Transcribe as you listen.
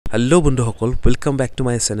Hello বন্ধুসকল, welcome back to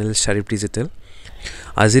my channel chhatravritti digital.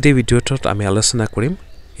 আজিৰ এই ভিডিঅ'টোত আমি আলোচনা কৰিম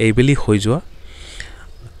এইবেলি হৈ যোৱা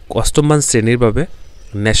অষ্টমমান শ্ৰেণীৰ বাবে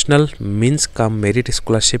ন্যাশনাল মিন্স কাম মেৰিট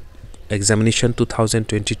স্কলাৰশ্বিপ এক্সামিনেশ্যন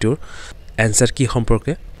 2022 এনসাৰ কি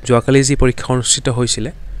সম্পৰ্কে যোৱাকালি যি পৰীক্ষা অনুষ্ঠিত হৈছিল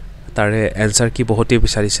তাৰে এনসাৰ কি বহুতেই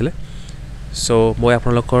বিচাৰিছিলে সো মই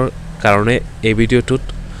আপোনালোকৰ কাৰণে এই ভিডিঅ'টোত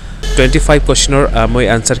 25 কোৱেশ্চনৰ মই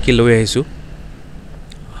এনসাৰ কি লৈ আহিছো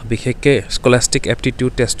বিশেষকৈ স্কলাষ্টিক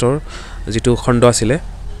এপ্টিটিউড টেষ্টৰ যেটো খণ্ড আছিল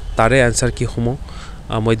তাৰে আনসাৰ কি সমূহ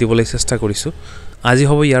মই দিবলৈ চেষ্টা কৰিছো আজি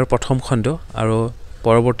হ'ব ইয়াৰ প্ৰথম খণ্ড আৰু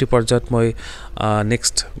পৰৱৰ্তী পৰ্যায়ত মই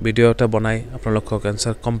নেক্সট ভিডিও এটা বনাই আপোনালোকক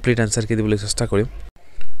আনসাৰ কমপ্লিট আনসাৰ কি দিবলৈ চেষ্টা কৰিম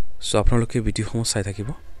সো আপোনালোকে ভিডিওসমূহ চাই থাকিব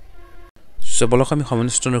সো বলক আমি সময়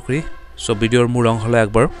নষ্ট নকৰি সো ভিডিওৰ মূল অংশলৈ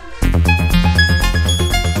একবাৰ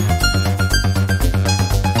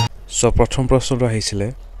সো প্ৰথম প্ৰশ্নটো আহিছিল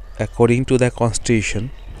according to the constitution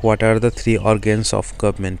what are the three organs of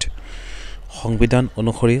government সংবিধান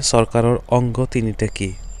অনুসৰি সৰকাৰৰ অংগ তিনিটা কি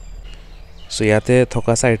সো ইয়াতে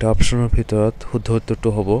থকা চাৰিটা অপচনৰ ভিতৰত শুদ্ধ উত্তৰটো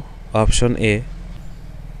হ'ব option A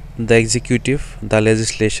the executive the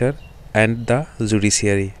legislature and the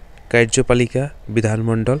judiciary কাৰ্যপালিকা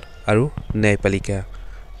বিধানমণ্ডল আৰু ন্যায়পালিকা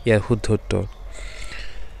ইয়াৰ শুদ্ধ উত্তৰ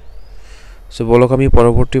সো বলক আমি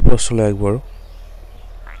পৰৱৰ্তী প্ৰশ্নলৈ আগবাঢ়ো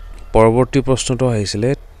পৰৱৰ্তী প্ৰশ্নটো আহিছিল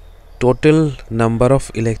total number of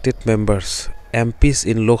elected members MPs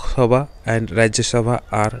in Lok Sabha and Rajya Sabha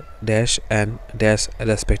are dash and dash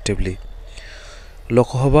respectively. Lok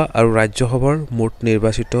Sabha আৰু Rajya Sabhar মুঠ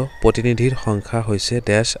নিৰ্বাচিত প্ৰতিনিধিৰ সংখ্যা হৈছে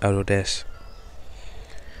dash আৰু dash.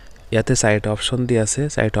 ইয়াতে চাৰিটা অপচন দি আছে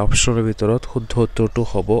চাৰিটা অপচনৰ ভিতৰত শুদ্ধ উত্তৰটো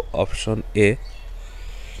হ'ব অপচন এ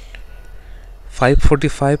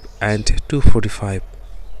 545 and 245.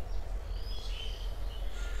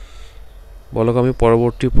 বলক আমি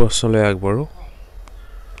পৰৱৰ্তী প্ৰশ্নলৈ আগবাঢ়ো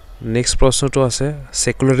নেক্সট প্ৰশ্নটো আছে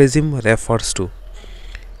সেকুলাৰিজম ৰেফাৰ্স টু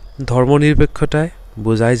ধৰ্মনিৰপেক্ষতাই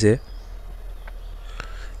বুজায় যে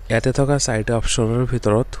ইয়াতে থকা চাৰিটা অপচনৰ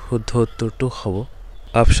ভিতৰত শুদ্ধ উত্তৰটো হ'ব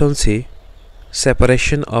option C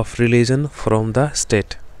সেপাৰেশন of religion from da state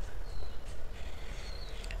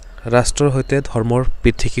ৰাষ্ট্ৰৰ সৈতে ধৰ্মৰ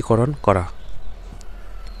পৃথকীকৰণ কৰা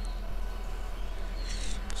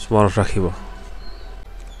স্মৰণ ৰাখিব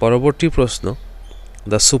পৰৱৰ্তী প্ৰশ্ন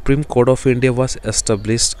The Supreme Court of India was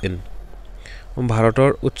established in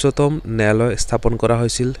ভাৰতৰ উচ্চতম ন্যায়ালয় স্থাপন কৰা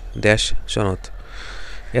হৈছিল ড্যাশ চনত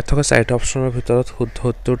ইয়াত থকা চাৰিটা অপচনৰ ভিতৰত শুদ্ধ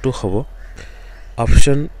উত্তৰটো হ'ব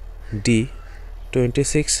অপচন ডি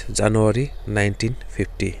 26 জানুৱাৰী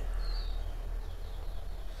 1950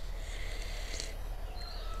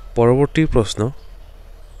 পৰৱৰ্তী প্ৰশ্ন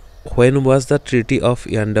When was the Treaty of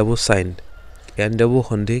Yandabu signed Yandabo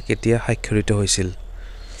সন্ধি কেতিয়া স্বাক্ষৰিত হৈছিল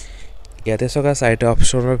ইয়াতে থকা চাৰিটা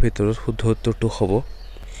অপচনৰ ভিতৰত শুদ্ধ উত্তৰটো হ'ব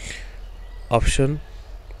অপচন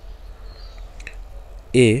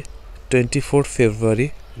এ 24 ফেব্ৰুৱাৰী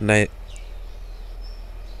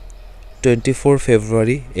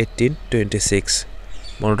 1826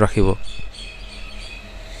 মনত ৰাখিব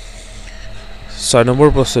 6 নম্বৰ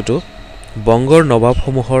প্ৰশ্নটো বংগৰ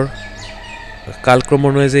নবাবসমূহৰ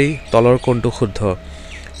কালক্ৰমান্বয়ে তলৰ কোনটো শুদ্ধ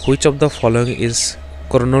which of the following is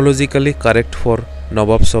chronologically correct for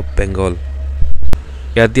Nawabs of Bengal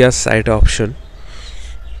ইয়াত দিয়া চাৰিটা অপচন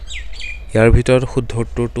ইয়াৰ ভিতৰত শুদ্ধ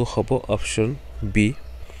উত্তৰটো হ'ব option B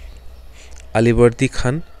Alivardi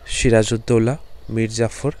Khan সিৰাজউদ্দৌলা Mir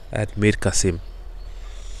Zafar and Mir Qasim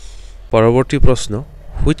পৰৱৰ্তী প্ৰশ্ন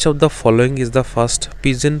which of the following is the first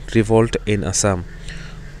peasant revolt in Assam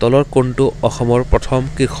তলৰ কোনটো অসমৰ প্ৰথম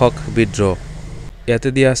কৃষক বিদ্ৰোহ ইয়াতে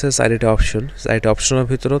দিয়া আছে চাৰিটা অপচনৰ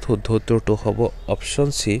ভিতৰত শুদ্ধ উত্তৰটো হ'ব option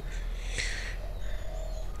C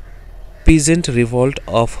peasant revolt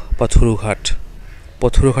of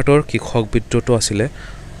পথৰুঘাটৰ কৃষক বিদ্ৰোহটো আছিল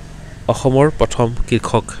অসমৰ প্ৰথম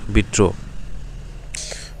কৃষক বিদ্ৰোহ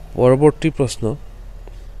পৰৱৰ্তী প্ৰশ্ন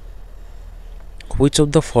which of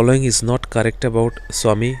the following is not correct about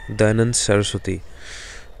স্বামী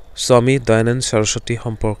দয়ানন্দ সৰস্বতী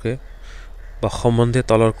সম্পৰ্কে বা সম্বন্ধে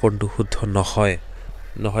তলৰ কোনটো শুদ্ধ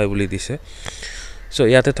নহয় বুলি দিছে সো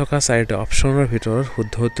ইয়াতে থকা চাৰিটা অপচনৰ ভিতৰত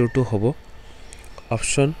শুদ্ধ উত্তৰটো হ'ব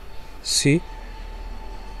অপচন সি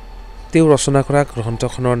তেওঁ ৰচনা কৰা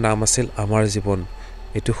গ্ৰন্থখনৰ নাম আছিল আমাৰ জীৱন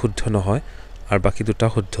এটো শুদ্ধ নহয় আৰু বাকি দুটা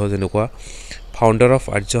শুদ্ধ যেনেকুৱা ফাউণ্ডাৰ অফ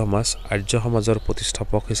আৰ্য সমাজৰ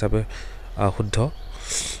প্ৰতিষ্ঠাপক হিচাপে শুদ্ধ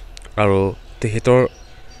আৰু তেহেতৰ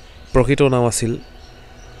প্ৰকৃত নাম আছিল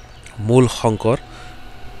মূল শংকৰ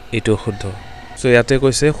এটো শুদ্ধ সো ইয়াতে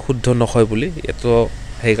কৈছে শুদ্ধ নহয় বুলি এটো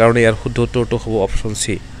সেই কাৰণে ইয়াৰ শুদ্ধ উত্তৰটো হ'ব অপচন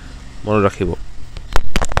সি মনত ৰাখিব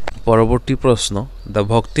পৰৱৰ্তী প্ৰশ্ন The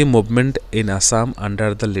Bhakti movement in Assam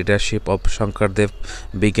under the leadership of Shankardev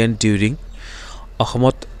began during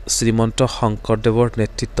অসমত শ্ৰীমন্ত শংকৰদেৱৰ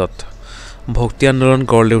নেতৃত্বত ভক্তি আন্দোলন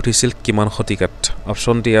গঢ় লৈ উঠিছিল কিমান শতিকাত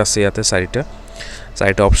অপশ্যন ডি আছে ইয়াতে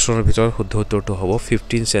চাৰিটা অপশ্যনৰ ভিতৰত শুদ্ধ উত্তৰটো হ'ব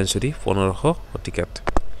 15th century 1500 শতিকাত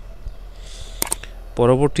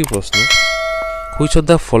পৰৱৰ্তী প্ৰশ্ন which of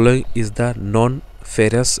the following is the non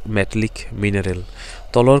ferrous metallic mineral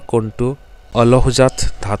তলৰ কোনটো অলহজাত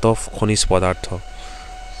ধাতব খনিজ পদাৰ্থ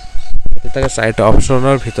এটাকে চাৰিটা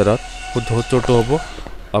অপশ্যনৰ ভিতৰত শুদ্ধ উত্তৰটো হ'ব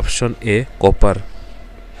অপশ্যন এ কপাৰ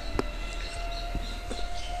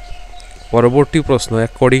পৰৱৰ্তী প্ৰশ্ন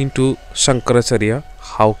according to Shankaracharya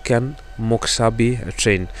how can moksha be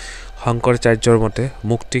attained শংকৰাচাৰ্যৰ মতে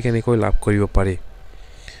মুক্তি কেনেকৈ লাভ কৰিব পাৰি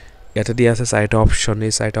ইয়াতে দিয়া আছে চাৰিটা অপশ্যন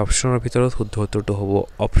এই চাৰিটা অপশ্যনৰ ভিতৰত শুদ্ধ উত্তৰটো হ'ব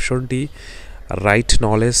option D right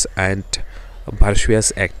knowledge and ভাৰ্চুয়াছ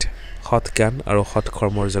act সৎ জ্ঞান আৰু সৎ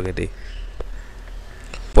কৰ্মৰ যোগেদি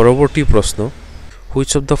পৰৱৰ্তী প্ৰশ্ন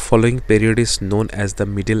which of the following period is known as the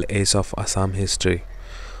middle age of Assam history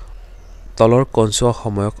তলৰ কোনছোৱা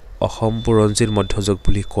সময়ক অসম বুৰঞ্জীৰ মধ্যযুগ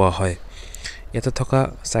বুলি কোৱা হয় ইয়াতে থকা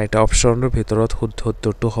চাৰিটা অপশ্যনৰ ভিতৰত শুদ্ধ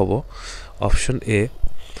উত্তৰটো হ'ব option A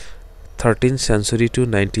 13th century to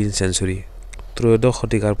 19th century ত্ৰয়োদশ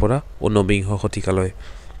শতিকাৰ পৰা 19বিংশ শতিকালৈ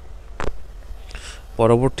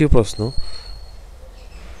পৰৱৰ্তী প্ৰশ্ন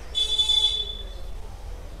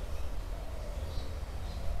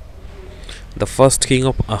The first king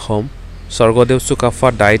of Ahom Swargadev Chukafa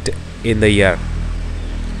died in the year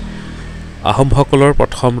Ahom সকলৰ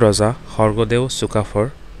প্ৰথম ৰজা স্বৰ্গদেউ চুকাফাৰ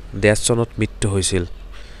দেশ চনত মৃত্যু হৈছিল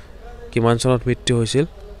কিমান চনত মৃত্যু হৈছিল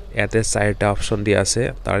ইয়াতে চাৰিটা অপশ্যন দিয়া আছে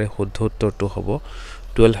তাৰে শুদ্ধ উত্তৰটো হ'ব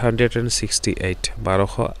 1268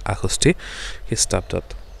 1268 খ্ৰীষ্টাব্দত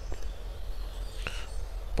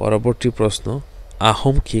পৰৱৰ্তী প্ৰশ্ন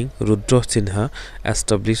Ahom king Rudra Sinha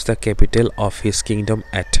established the capital of his kingdom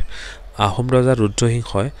at Ahom ৰজা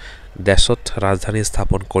ৰুদ্ৰসিংহই দেশত ৰাজধানী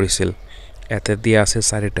স্থাপন কৰিছিল ইয়াতে দিয়া আছে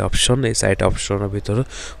চাৰিটা অপশ্যন এই চাৰিটা অপশ্যনৰ ভিতৰত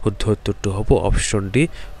শুদ্ধ উত্তৰটো হ'ব অপশ্যন ডি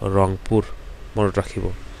ৰংপুৰ মনত ৰাখিব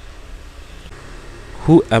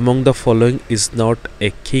Who among the following is not a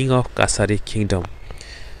king of Kasari kingdom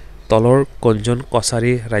তলৰ কোনজন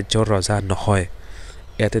কছাৰী ৰাজ্যৰ ৰজা নহয়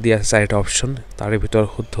ইয়াতে দিয়া আছে চাৰিটা অপশ্যন তাৰে ভিতৰত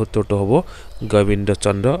শুদ্ধ উত্তৰটো হ'ব গোবিন্দ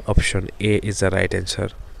চন্দ্ৰ option A is the right answer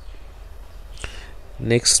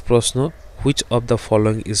next প্ৰশ্ন which of the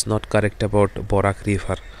following is not correct about Borak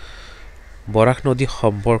river বৰাক নদী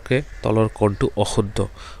সম্পৰ্কে তলৰ কোনটো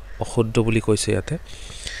অশুদ্ধ বুলি কৈছে ইয়াতে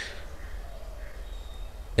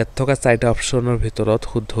ইয়াত থকা চাৰিটা অপশ্যনৰ ভিতৰত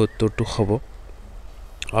শুদ্ধ উত্তৰটো হ'ব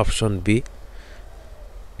অপশ্যন বি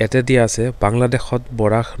ইয়াতে দিয়া আছে বাংলাদেশত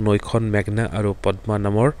বৰাক নৈখন মেঘনা আৰু পদ্মা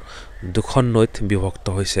নামৰ দুখন নৈত বিভক্ত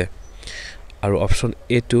হৈছে আৰু অপশ্যন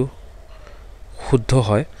এ টো শুদ্ধ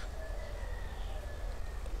হয়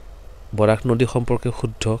বৰাক নদী সম্পৰ্কে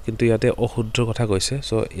শুদ্ধ কিন্তু ইয়াতে অশুদ্ধ কথা কৈছে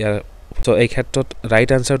সো এই ক্ষেত্ৰত ৰাইট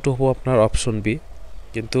আনসাৰটো হ'ব আপোনাৰ অপশ্যন বি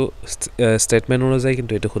কিন্তু ষ্টেটমেন্ট অনুযায়ী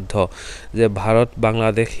কিন্তু এটো শুদ্ধ যে ভাৰত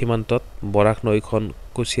বাংলাদেশ সীমান্তত বৰাক নৈখন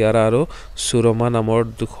কুচিয়াৰা আৰু সুৰমা নামৰ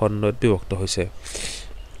দুখন নৈত বিভক্ত হৈছে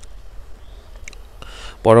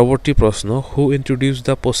পৰৱৰ্তী প্ৰশ্ন হু ইন্ট্ৰোডিউসড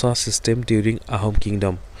দ্য পোছা সিস্টেম ডিউৰিং আহোম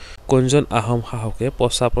কিংডম কোনজন আহোম শাসকে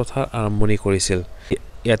পোছা প্ৰথা আৰম্ভণি কৰিছিল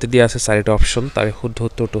ইয়াতে দিয়া আছে চাৰিটা অপশ্যন তাৰে শুদ্ধ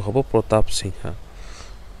উত্তৰটো হ'ব প্ৰতাপ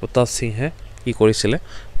সিংহে কি কৰিছিল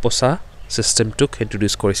পোছা সিস্টেমটোক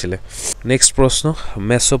ইন্ট্ৰোডিউস কৰিছিল নেক্সট প্ৰশ্ন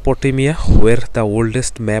Mesopotamia where the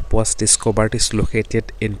oldest map was discovered is located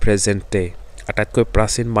in present day আটাইতকৈ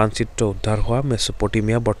প্ৰাচীন মানচিত্ৰ উদ্ধাৰ হোৱা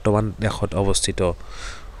মেসোপটেমিয়া বৰ্তমান দেশত অৱস্থিত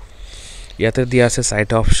ইয়াতে দিয়া আছে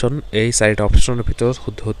চাৰিটা অপশ্যন এই চাৰিটা অপশ্যনৰ ভিতৰত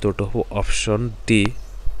শুদ্ধ উত্তৰটো হ'ব অপশ্যন ডি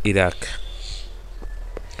ইৰাক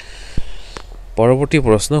পৰৱৰ্তী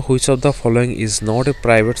প্ৰশ্ন which of the following is not a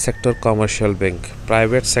private sector commercial bank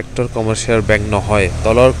private sector commercial bank নহয়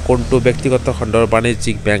তলৰ কোনটো ব্যক্তিগত খণ্ডৰ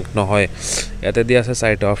বাণিজ্যিক বেংক নহয় ইয়াতে দিয়া আছে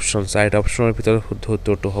চাৰিটা অপশ্যনৰ ভিতৰত শুদ্ধ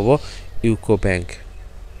উত্তৰটো হ'ব UCO bank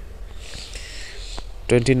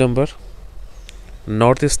 20 number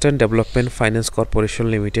Northeastern Development Finance Corporation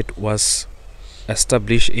Limited was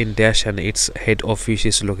established in Dash and its head office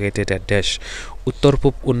is located at Dash উত্তৰ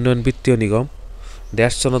পূব উন্নয়ন বিত্তীয় নিগম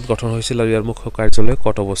দেশ চনত গঠন হৈছিল আৰু ইয়াৰ মুখ্য কাৰ্যালয়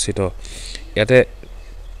কত অৱস্থিত ইয়াতে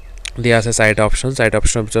দিয়া আছে চাৰিটা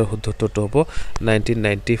অপশ্যনৰ ভিতৰত শুদ্ধ উত্তৰটো হ'ব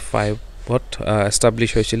 1995 ত এস্টাবলিশ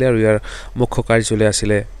হৈছিল আৰু ইয়াৰ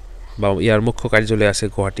মুখ্য কাৰ্যালয় আছে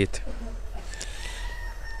গুৱাহাটীত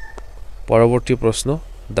পৰৱৰ্তী প্ৰশ্ন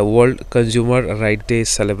The World Consumer Right Day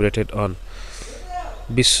is celebrated on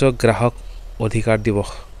বিশ্ব গ্ৰাহক অধিকাৰ দিৱস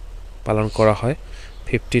পালন কৰা হয়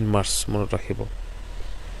 15 মাৰ্চ মনত ৰাখিব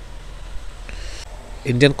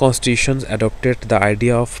Indian Constitution adopted the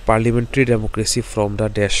idea of parliamentary democracy from the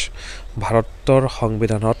dash. ভাৰতৰ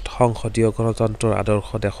সংবিধানত সংসদীয় গণতন্ত্ৰৰ আদৰ্শ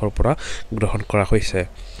দেশৰ পৰা গ্ৰহণ কৰা হৈছে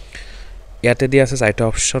ইয়াতে দিয়া আছে চাৰিটা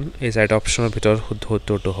অপচন এই চাৰিটা অপচনৰ ভিতৰত শুদ্ধ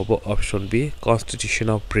উত্তৰটো হ'ব option B constitution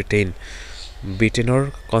of Britain ব্ৰিটেইনৰ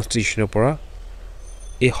কনষ্টিটিউশ্যনৰ পৰা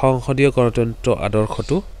এই সংসদীয় গণতন্ত্ৰ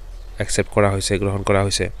আদৰ্শটো একচেপ্ট কৰা হৈছে গ্ৰহণ কৰা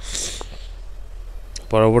হৈছে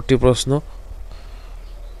পৰৱৰ্তী প্ৰশ্ন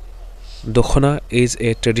দখনা is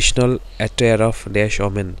a traditional attire of dash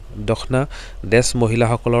women দখনা দেশ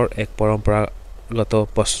মহিলাসকলৰ এক পৰম্পৰাগত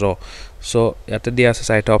বস্ত্ৰ সো ইয়াতে দিয়া আছে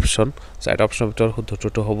চাৰিটা অপচনৰ ভিতৰত শুদ্ধ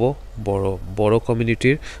উত্তৰটো হ'ব বড়ো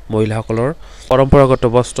কমিউনিটিৰ মহিলাসকলৰ পৰম্পৰাগত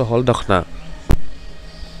বস্ত্ৰ হ'ল দখনা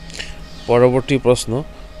পৰৱৰ্তী প্ৰশ্ন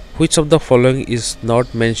Which of the following is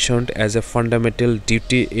not mentioned as a fundamental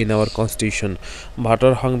duty in our constitution?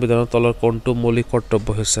 ভাৰতৰ সংবিধানৰ তলৰ কোনটো মৌলিক কৰ্তব্য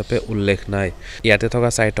হিচাপে উল্লেখ নাই ইয়াতে থকা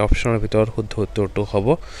চাৰিটা অপচনৰ ভিতৰত শুদ্ধ উত্তৰটো হ'ব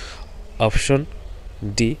option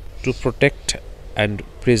D to protect and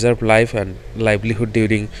preserve life and livelihood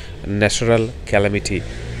during natural calamity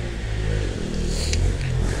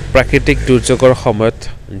প্ৰাকৃতিক দুৰ্যোগৰ সময়ত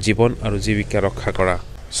জীৱন আৰু জীৱিকা ৰক্ষা কৰা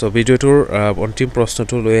সো ভিডিওটোৰ অন্তিম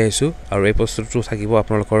প্ৰশ্নটো লৈ আহিছো আৰু এই প্ৰশ্নটো থাকিব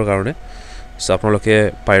আপোনালোকৰ কাৰণে সো আপোনালোকে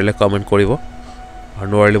পাৰিলে কমেন্ট কৰিব আৰু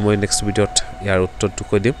নোৱাৰিলে মই নেক্সট ভিডিওত ইয়াৰ উত্তৰটো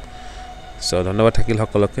কৈ দিম সো ধন্যবাদ থাকিল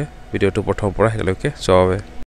সকলোকে ভিডিওটো প্ৰথমৰ পৰা হেলৈকে চাওঁবে